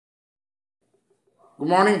Good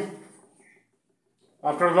morning.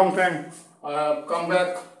 After a long time, I have come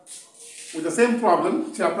back with the same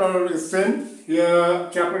problem. Chapter is same. Here,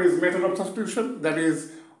 chapter is method of substitution. That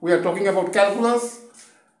is, we are talking about calculus,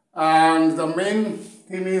 and the main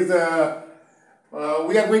thing is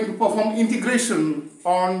we are going to perform integration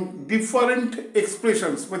on different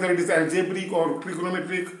expressions, whether it is algebraic or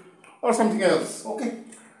trigonometric or something else. Okay.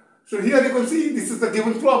 So here you can see this is the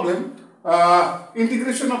given problem.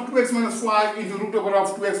 Integration of 2x minus 5 into root over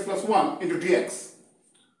of 2x plus 1 into dx.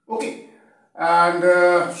 Okay, and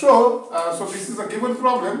so this is a given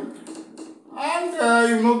problem, and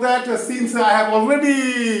you know that since I have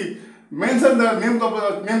already mentioned the name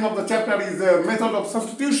of the chapter is method of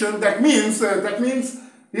substitution, that means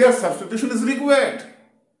here substitution is required.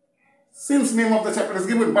 Since name of the chapter is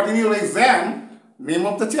given, but in your exam name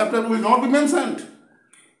of the chapter will not be mentioned.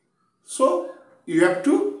 So you have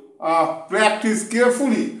to practice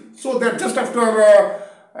carefully, so that just after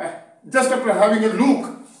having a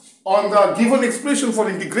look on the given expression for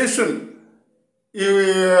integration, you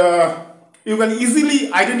can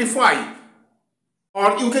easily identify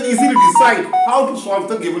or you can easily decide how to solve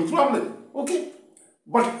the given problem. Okay,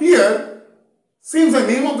 but here, since the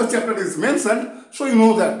name of the chapter is mentioned, so you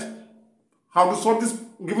know that how to solve this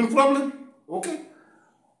given problem. Okay,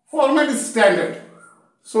 format is standard.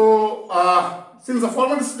 So since the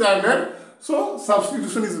format is standard, so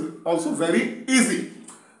substitution is also very easy.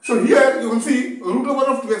 So here you can see root over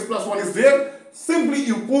of 2x plus 1 is there. Simply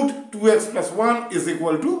you put 2x plus 1 is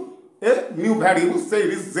equal to a new variable, say it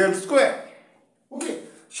is z square. Okay,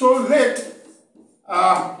 so let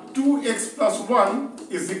 2x plus 1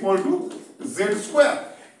 is equal to z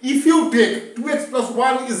square. If you take 2x plus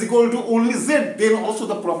 1 is equal to only z, then also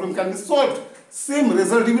the problem can be solved. Same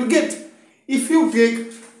result you will get. If you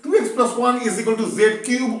take 2x plus 1 is equal to z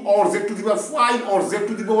cube or z to the power 5 or z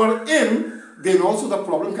to the power n, then also the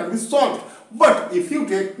problem can be solved. But if you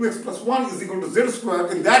take 2x plus 1 is equal to z square,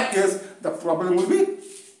 in that case the problem will be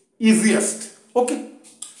easiest. Okay.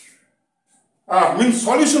 Means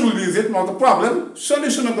solution will be easiest, not the problem.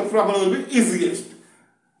 Solution of the problem will be easiest. In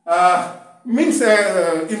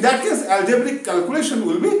that case algebraic calculation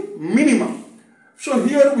will be minimum. So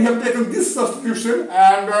here we have taken this substitution,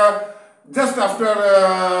 and just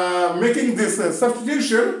after making this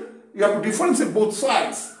substitution, you have to differentiate both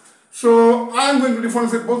sides. So I am going to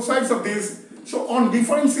differentiate both sides of this. So on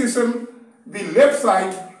differentiation, the left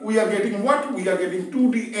side we are getting what? We are getting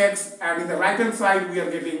 2dx, and in the right hand side we are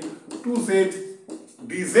getting 2z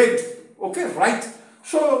dz. Okay, right?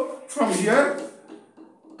 So from here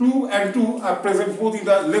 2 and 2 are present both in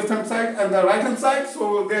the left hand side and the right hand side.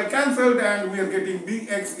 So they are cancelled, and we are getting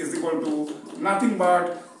dx is equal to nothing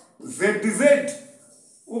but z dz.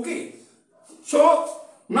 Okay. So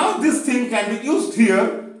now this thing can be used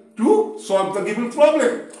here to solve the given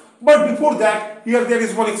problem. But before that, here there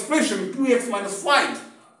is one expression 2x minus 5.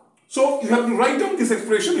 So you have to write down this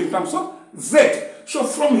expression in terms of z. So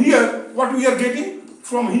from here, what we are getting?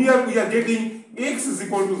 From here we are getting x is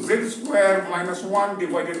equal to z square minus 1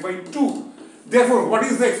 divided by 2. Therefore, what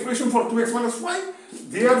is the expression for 2x minus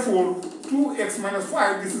 5? Therefore, 2x minus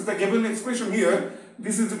 5, this is the given expression here.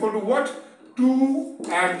 This is equal to what? 2,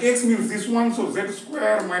 and x means this one, so z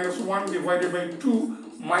square minus 1 divided by 2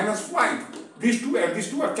 minus 5. These two and these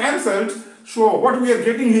two are cancelled. So what we are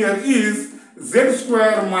getting here is z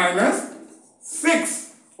square minus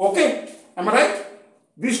 6. Okay, am I right?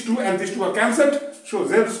 These two and these two are cancelled. So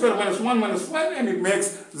z square minus 1 minus 5, and it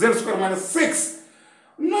makes z square minus 6.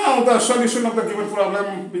 Now the solution of the given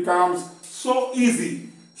problem becomes so easy.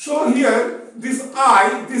 So here this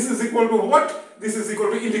is equal to what? This is equal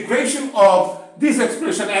to integration of this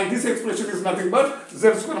expression, and this expression is nothing but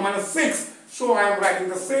z square minus 6. So I am writing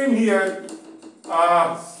the same here,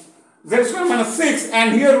 z square minus 6,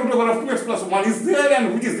 and here root over of 2x plus 1 is there,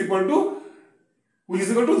 and which is equal to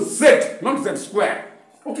z, not z square.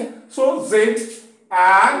 Okay, so z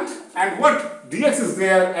and what? Dx is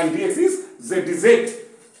there, and dx is z dz.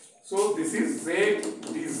 So this is z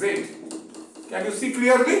dz. Can you see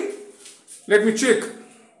clearly? Let me check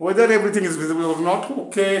whether everything is visible or not.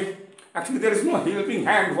 Okay, actually there is no helping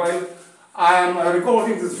hand while I am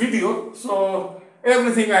recording this video, so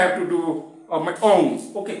everything I have to do on my own.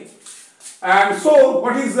 Okay, and so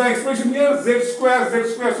what is the expression here? Z square,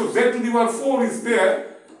 so z to the power 4 is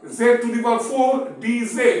there, z to the power 4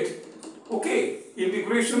 dz. Okay,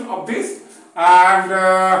 integration of this, and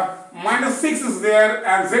minus 6 is there,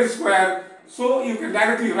 and z square, so you can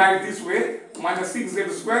directly write this way, minus 6z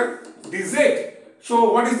square dz.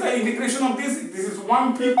 So what is the integration of this? This is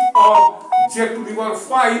 1/5 of z to the power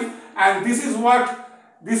 5, and this is what?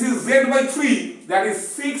 This is z by 3, that is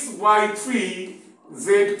 6 by 3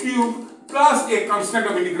 z cube plus a constant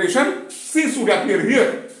of integration c should appear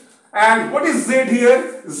here. And what is z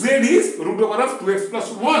here? Z is root over of 2x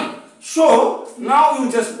plus 1. So now you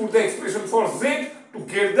just put the expression for z to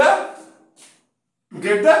get the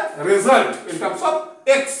result in terms of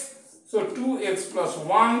x. So 2x plus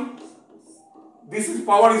 1, this is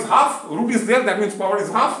power is half, root is there, that means power is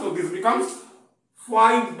half, so this becomes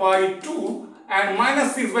 5 by 2 and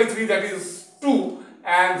minus 6 by 3, that is 2,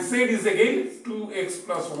 and z is again 2x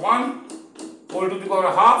plus 1 whole to the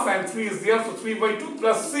power half, and 3 is there, so 3 by 2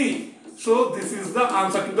 plus c. So this is the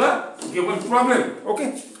answer to the given problem.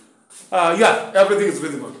 Okay. Yeah, everything is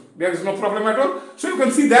visible. There is no problem at all. So you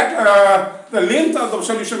can see that the length of the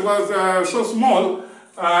solution was so small,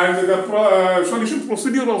 and the solution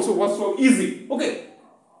procedure also was so easy. Okay.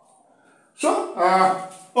 So,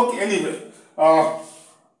 okay, anyway,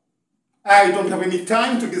 I don't have any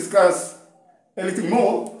time to discuss anything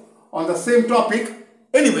more on the same topic.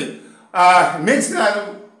 Anyway, next I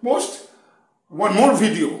will post one more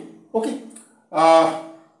video, okay,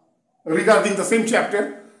 regarding the same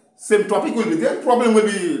chapter. Same topic will be there, problem will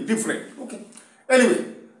be different. Okay. Anyway,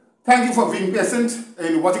 thank you for being patient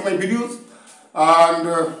in watching my videos, and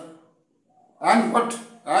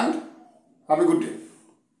have a good day.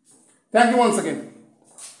 Thank you once again.